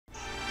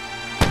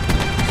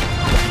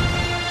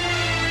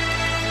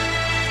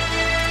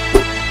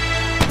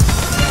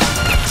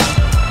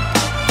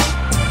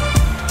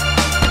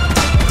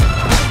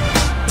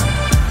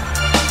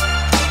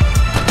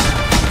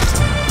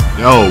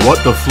Yo,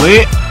 what the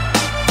flip?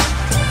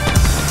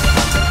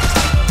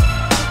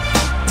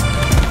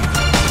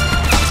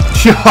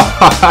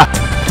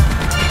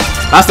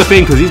 That's the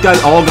thing, because these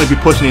guys are all going to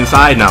be pushing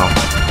inside now.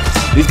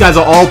 These guys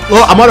are all...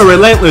 Look, I'm on a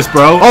relentless,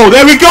 bro. Oh,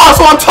 there we go. That's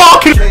what I'm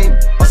talking. I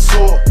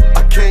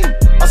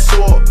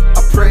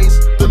praise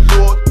the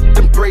Lord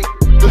and break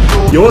the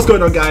Lord. Yo, what's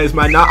going on, guys,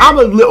 man? Now, I'm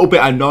a little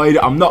bit annoyed.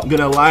 I'm not going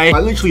to lie.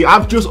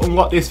 I've just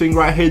unlocked this thing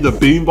right here, the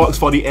boombox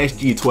for the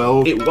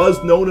SG-12. It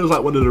was known as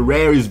like one of the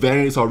rarest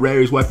variants or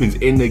rarest weapons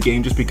in the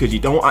game, just because you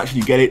don't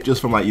actually get it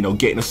just from like, you know,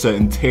 getting a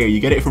certain tier. You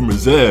get it from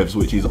reserves,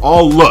 which is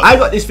all luck. I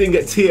got this thing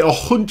at tier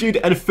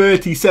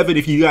 137.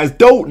 If you guys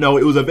don't know,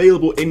 it was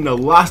available in the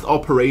last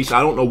operation. I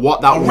don't know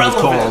what that one was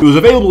called. It was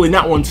available in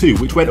that one too,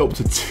 which went up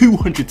to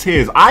 200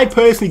 tiers. I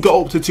personally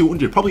got up to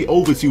 200, probably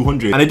over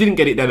 200, and I didn't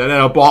get it then. And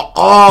then I bought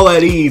all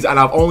of these,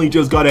 and I've only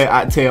just got it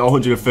at tier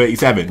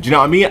 137. Do you know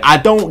what I mean? I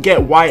don't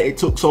get why it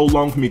took so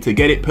long for me to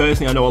get it.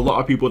 Personally, I know a lot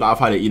of people that have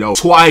had it, you know,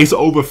 twice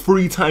over,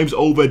 3 times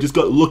over, just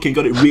got looking,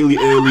 got it really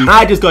early.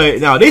 I just got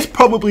it now. This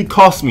probably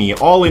cost me,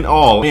 all in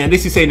all, and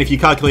this is saying if you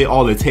calculate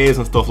all the tiers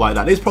and stuff like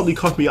that, this probably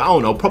cost me, I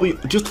don't know, probably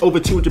just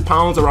over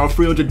 £200, around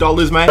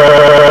 $300, man.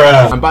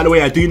 And by the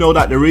way, I do know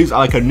that there is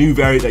like a new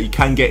variant that you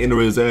can get in the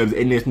reserves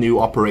in this new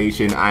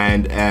operation,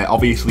 and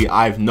obviously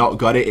I've not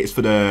got it. It's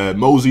for the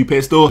Mozu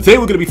pistol. Today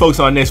we're going to be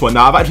focusing on this one.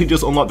 Now, I've actually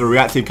just unlocked the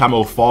reactive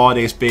camo for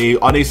this thing.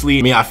 Honestly,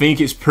 I mean, I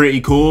think it's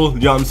pretty cool. You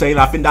know what I'm saying?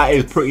 I think that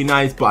is pretty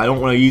nice, but I don't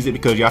want to use it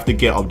because you have to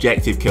get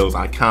objective kills.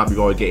 I can't be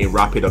going getting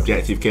rapid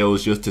objective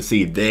kills just to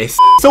see this.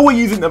 So we're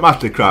using the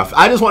Mastercraft.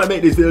 I just want to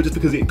make this video just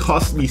because it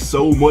cost me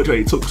so much, or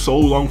it took so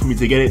long for me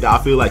to get it, that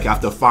I feel like I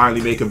have to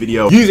finally make a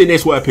video using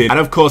this weapon. And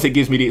of course, it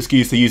gives me the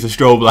excuse to use a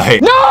strobe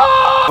light. No!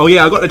 Oh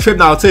yeah, I got the trim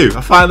now too.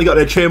 I finally got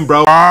the trim,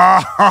 bro.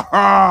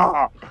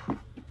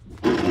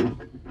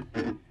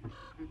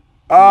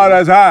 Oh,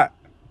 that's hot.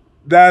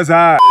 That's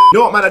hot. You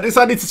know what, man? I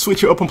decided to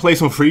switch it up and play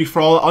some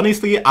free-for-all.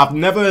 Honestly, I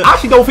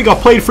actually don't think I've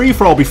played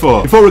free-for-all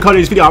before. Before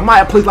recording this video, I might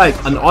have played like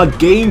an odd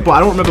game, but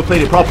I don't remember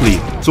playing it properly.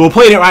 So we're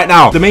playing it right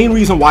now. The main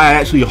reason why I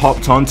actually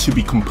hopped on, to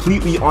be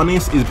completely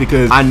honest, is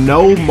because I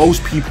know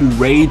most people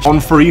rage on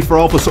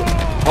free-for-all for some...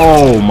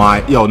 Oh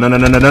my... Yo, no.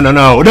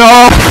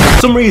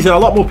 For some reason, a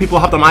lot more people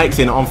have the mics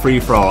in on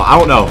free-for-all. I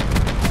don't know.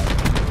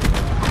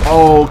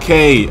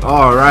 Okay,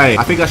 alright.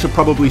 I think I should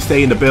probably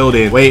stay in the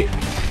building. Wait.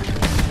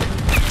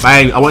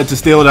 Bang, I wanted to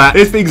steal that.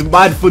 This thing's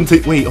mad fun to...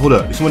 Wait, hold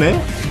up. Is someone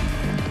here?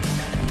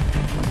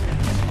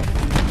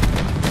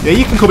 Yeah,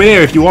 you can come in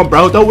here if you want,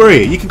 bro. Don't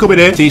worry. You can come in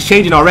here. See, it's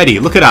changing already.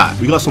 Look at that.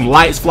 We got some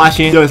lights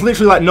flashing. Yo, it's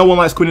literally like no one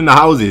likes coming in the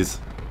houses.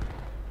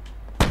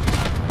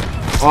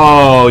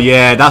 Oh,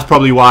 yeah. That's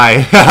probably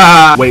why.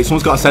 Wait,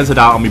 someone's got a sensor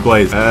out on me,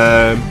 boys.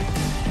 Hello,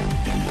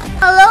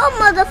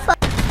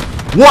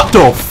 motherfucker. What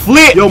the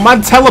flip? Yo,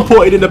 man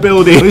teleported in the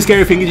building. The only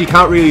scary thing is you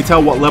can't really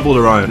tell what level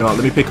they're on. No,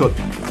 let me pick up...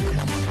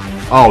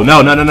 Oh,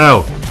 no.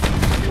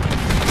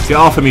 Get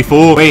off of me,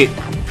 fool. Wait.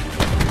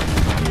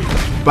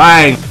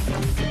 Bang.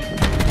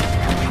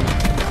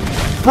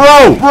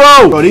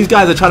 Bro, these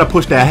guys are trying to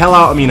push the hell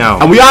out of me now.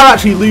 And we are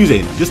actually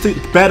losing. Just to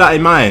bear that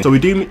in mind. So we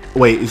do...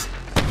 Wait, it's...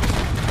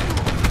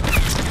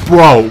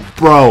 Bro.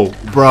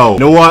 You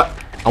know what?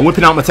 I'm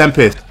whipping out my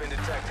Tempest.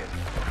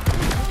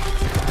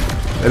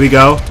 There we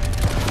go.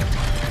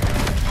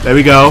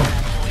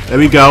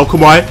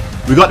 Come on.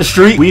 We got the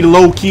streak. We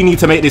low-key need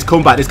to make this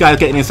comeback. This guy's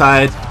getting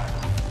inside.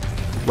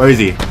 Where is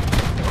he?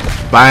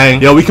 Bang.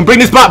 Yo, we can bring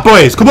this back,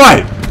 boys. Come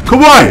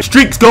on.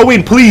 Streaks go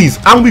in, please.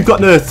 And we've got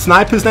the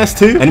sniper's nest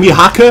too. Enemy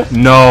hacker?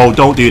 No,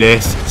 don't do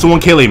this. Someone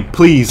kill him,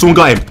 please. Someone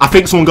got him. I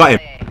think someone got him.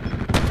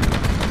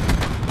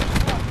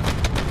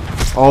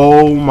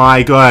 Oh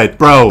my god.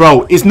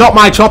 Bro, it's not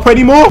my chopper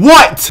anymore.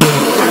 What?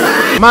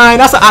 Man,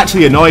 that's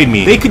actually annoyed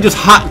me. They could just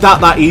hack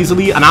that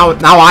easily, and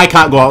now I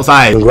can't go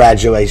outside.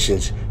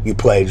 Congratulations, you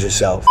played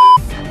yourself.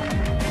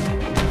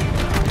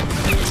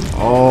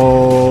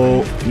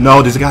 Oh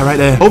no, there's a guy right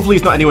there. Hopefully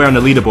he's not anywhere on the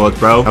leaderboard,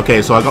 bro.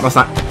 Okay, so I got my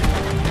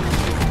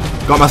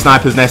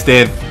sniper's nest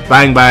in.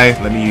 Bang.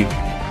 Let me...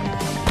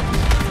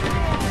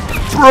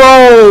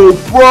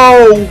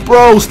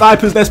 Bro,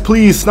 sniper's nest,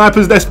 please.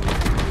 Sniper's nest.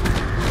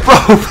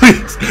 Bro,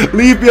 please,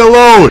 leave me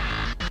alone.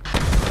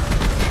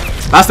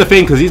 That's the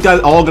thing, because these guys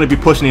are all going to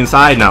be pushing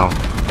inside now.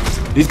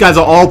 These guys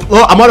are all...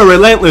 Look, I'm on a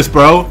relentless,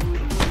 bro.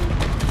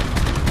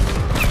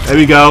 There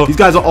we go. These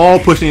guys are all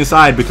pushing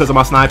inside because of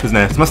my sniper's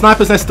nest. Is my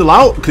sniper's nest still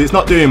out? Because it's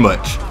not doing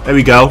much. There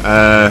we go.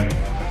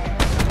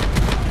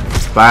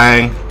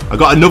 Bang. I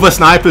got another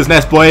sniper's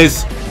nest,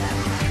 boys.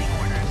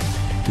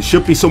 There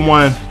should be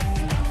someone.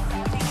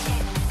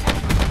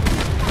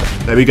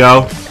 There we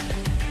go.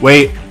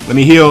 Wait. Let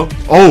me heal.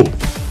 Oh,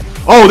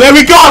 there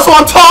we go. That's what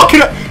I'm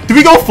talking about. Did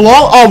we go floor?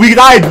 Oh, we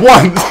died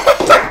once.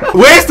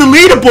 Where's the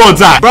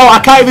leaderboards at? Bro, I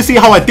can't even see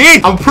how I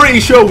did. I'm pretty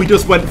sure we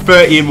just went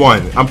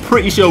 30-1. I'm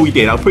pretty sure we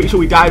did. I'm pretty sure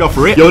we died off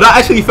for it. Yo, that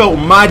actually felt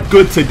mad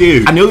good to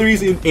do. And the other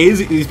reason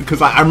is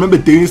because like, I remember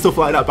doing stuff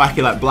like that back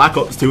in like Black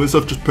Ops 2 and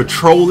stuff, just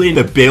patrolling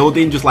the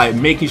building, just like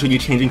making sure you're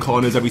changing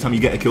corners every time you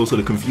get a kill so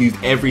they're confused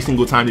every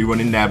single time you run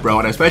in there, bro.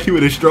 And especially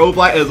with a strobe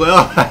light as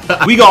well.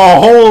 We got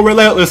a whole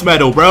relentless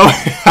medal, bro.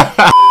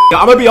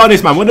 I'm gonna be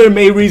honest, man. One of the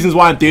main reasons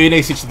why I'm doing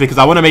this is just because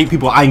I want to make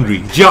people angry.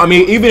 Do you know what I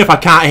mean? Even if I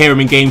can't hear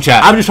them in game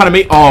chat, I'm just trying to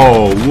make.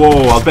 Oh,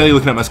 whoa! I was barely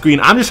looking at my screen.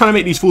 I'm just trying to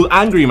make these fools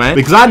angry, man.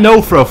 Because I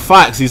know for a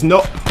fact he's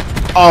not.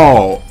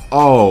 Oh,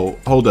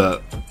 hold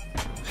up.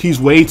 He's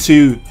way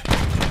too.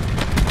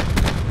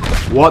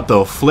 What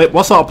the flip?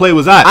 What sort of play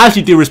was that? I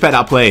actually do respect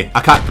that play. I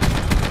can't.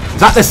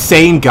 Is that the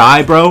same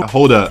guy, bro?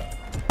 Hold up.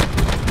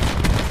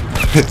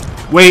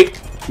 Wait.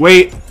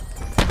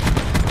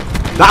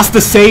 That's the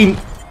same.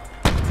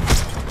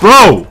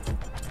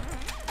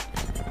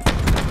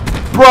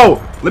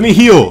 Bro, let me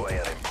heal.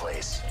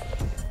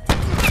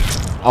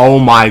 Oh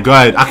my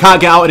god, I can't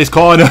get out of this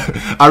corner.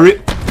 I really.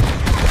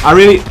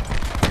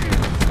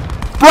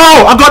 Bro,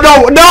 I got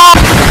no.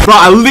 Bro,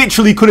 I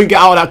literally couldn't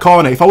get out of that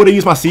corner. If I would have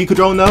used my seeker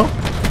drone though.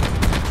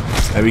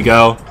 There we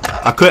go.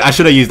 I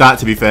should have used that,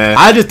 to be fair.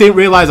 I just didn't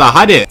realize I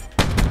had it.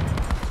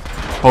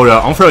 Hold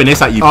up, I'm throwing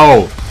this at you.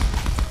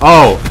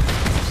 Oh,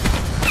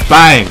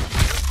 bang.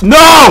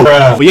 No!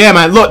 But yeah,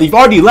 man, look, they've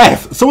already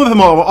left. Some of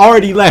them are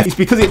already left. It's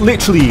because it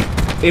makes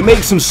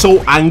them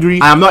so angry.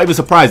 I'm not even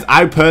surprised.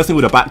 I personally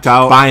would have backed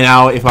out by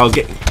now if I was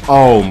getting...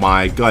 Oh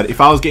my god.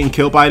 If I was getting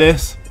killed by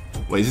this.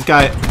 Wait, is this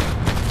guy...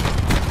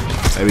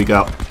 There we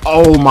go.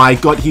 Oh my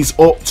god, he's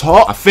up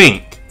top, I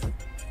think.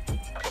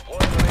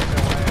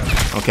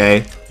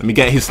 Okay, let me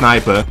get his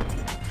sniper.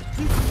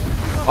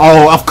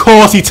 Oh, of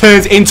course he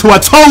turns into a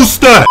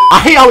toaster! I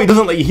hate how it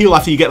doesn't let you heal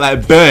after you get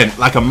like burnt,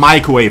 like a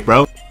microwave,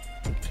 bro.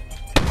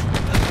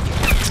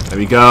 There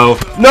we go.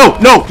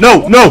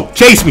 No!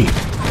 Chase me!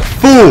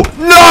 Fool!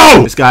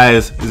 No! This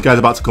guy's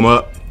about to come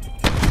up.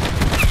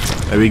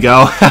 There we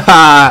go.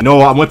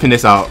 No, I'm whipping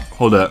this out.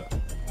 Hold up.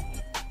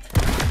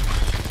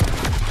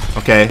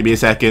 Okay, give me a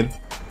second.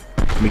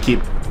 Let me keep...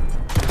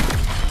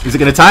 Is it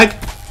gonna tag?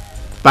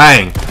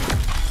 Bang.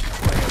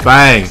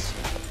 Bang.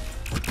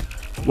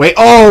 Wait,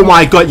 oh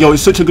my god, yo,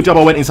 it's such a good job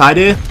I went inside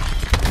here.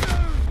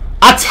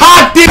 I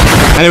tagged it!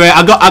 Anyway,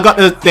 I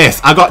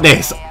got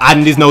this.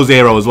 And there's no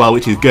zero as well,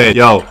 which is good.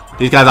 Yo,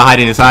 these guys are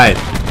hiding inside.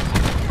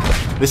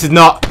 This is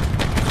not...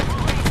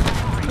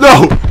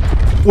 No!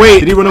 Wait,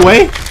 did he run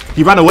away?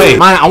 He ran away.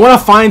 Man, I want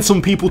to find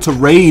some people to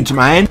rage,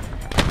 man.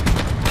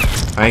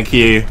 Thank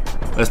you.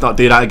 Let's not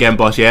do that again,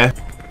 boss, yeah?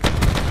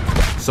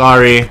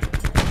 Sorry.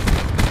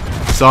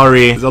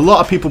 There's a lot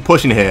of people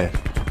pushing here.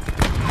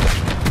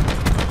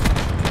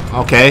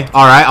 Okay,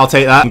 alright, I'll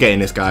take that. I'm getting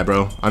this guy,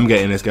 bro. I'm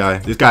getting this guy.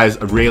 This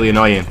guy's really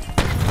annoying.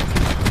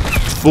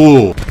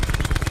 Fool.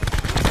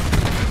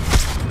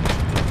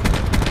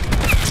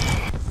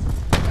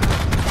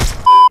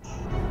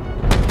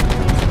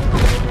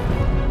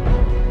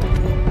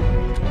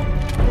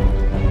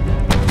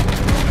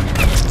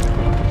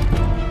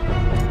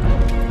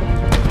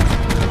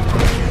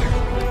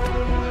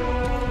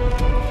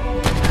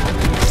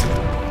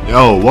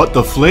 Yo, what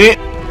the flip?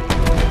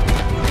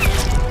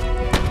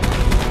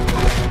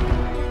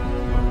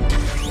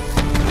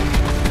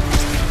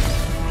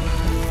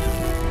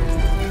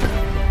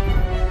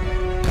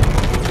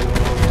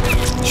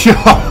 Yo,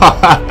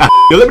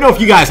 let me know if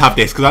you guys have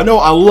this, because I know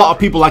a lot of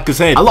people, like I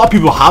said, a lot of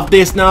people have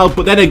this now,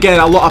 but then again,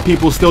 a lot of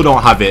people still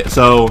don't have it.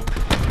 So,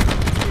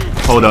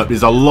 hold up,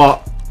 there's a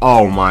lot.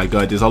 Oh my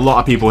god, there's a lot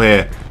of people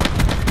here.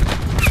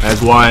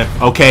 There's one.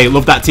 Okay,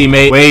 love that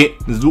teammate. Wait.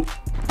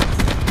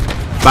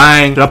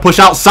 Bang. Did I push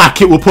out?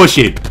 Sack it, we're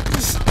pushing.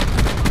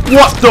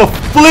 What the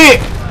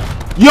flip?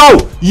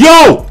 Yo.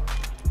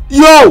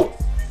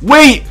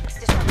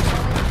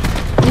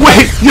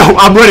 Wait, yo,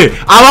 I'm running.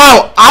 I'm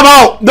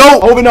out. No, I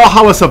don't even know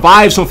how I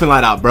survived something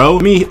like that, bro.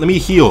 Let me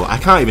heal. I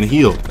can't even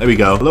heal. There we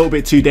go. A little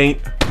bit too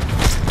dank.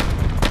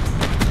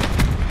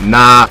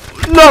 Nah.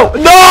 No.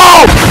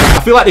 I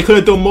feel like they could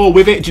have done more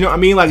with it. Do you know what I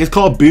mean? Like, it's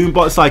called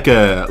Boombots. Like,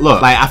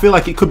 look, like, I feel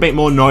like it could make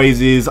more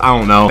noises. I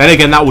don't know. Then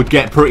again, that would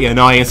get pretty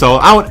annoying. So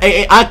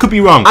I could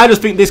be wrong. I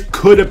just think this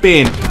could have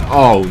been.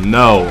 Oh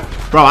no,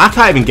 bro, I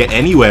can't even get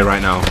anywhere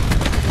right now.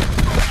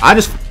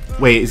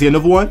 Wait, is there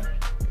another one?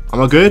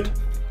 Am I good?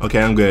 Okay,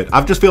 I'm good.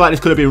 I just feel like this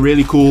could have been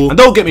really cool. And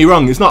don't get me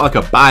wrong, it's not like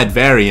a bad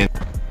variant.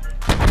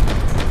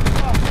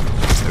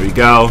 There we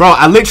go. Bro,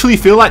 I literally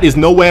feel like there's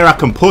nowhere I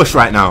can push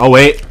right now. Oh,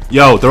 wait.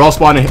 Yo, they're all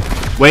spawning.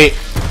 Wait.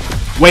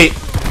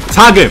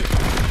 Tag him.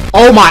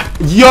 Oh, my.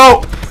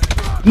 Yo.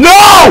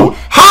 No!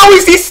 How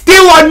is he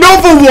still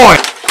another one?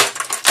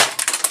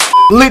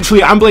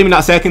 Literally, I'm blaming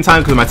that second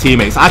time because of my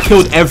teammates. I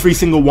killed every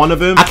single one of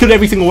them. I killed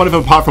every single one of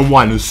them apart from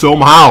one. And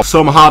somehow,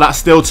 that's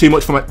still too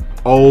much for my...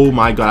 Oh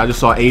my god, I just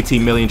saw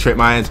 18 million trip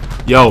mines.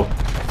 Yo.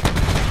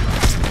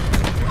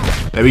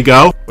 There we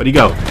go. Where'd he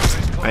go?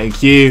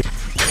 Thank you.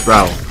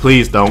 Bro,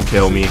 please don't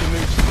kill me.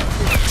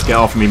 Get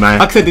off me, man.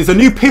 Like I said, there's a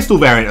new pistol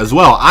variant as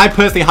well. I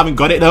personally haven't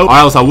got it though, or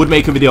else I would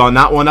make a video on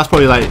that one. That's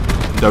probably like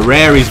the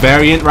rarest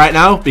variant right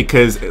now,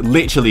 because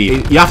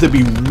literally you have to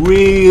be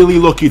really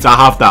lucky to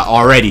have that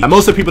already. And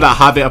most of the people that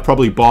have it have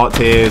probably bought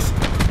tiers.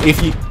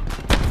 If you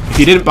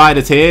didn't buy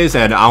the tiers,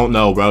 then I don't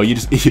know, bro.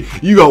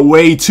 You got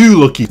way too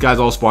lucky. These guys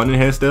all spawning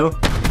here still.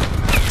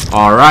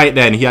 All right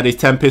then, he had his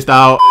Tempest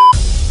out.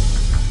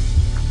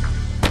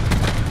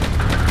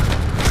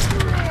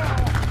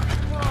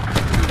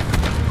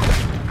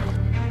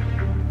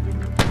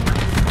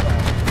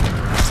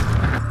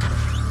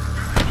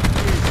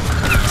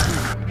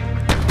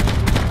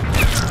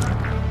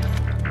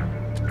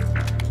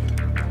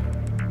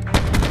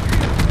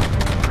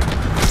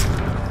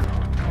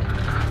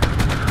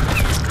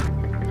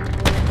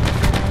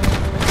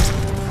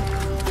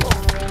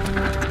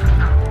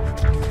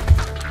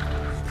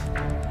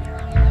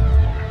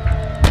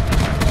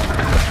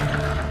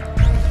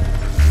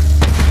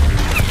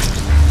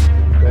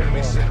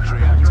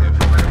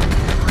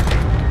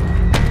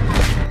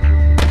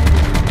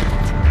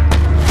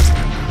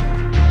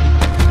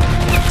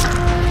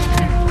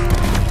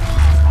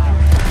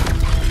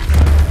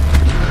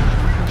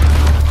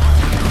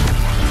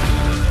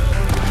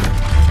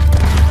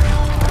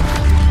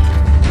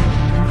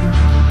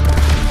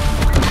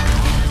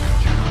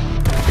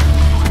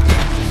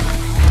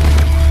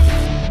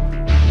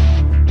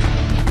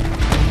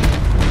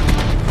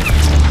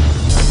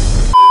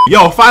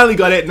 Yo, finally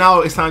got it.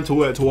 Now it's time to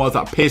work towards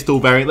that pistol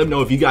variant. Let me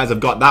know if you guys have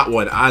got that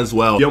one as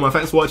well. Yo, man,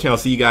 thanks for watching.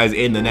 I'll see you guys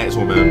in the next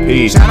one, man.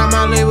 Peace. Shout out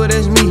my label,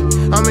 that's me.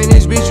 I'm in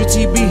this bitch with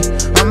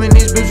TB. I'm in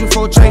this bitch with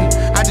 4 tray.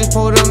 I just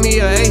pulled up me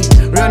a A.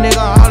 Real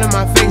nigga all in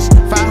my face.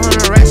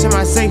 500 racks in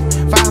my safe.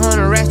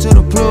 500 racks to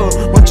the plug.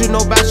 What you know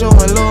about showing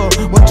love?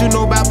 What you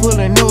know about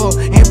pulling up?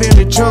 And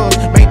building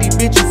trust. Make these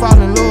bitches fall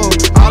in love.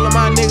 All of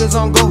my niggas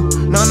on go.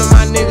 None of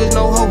my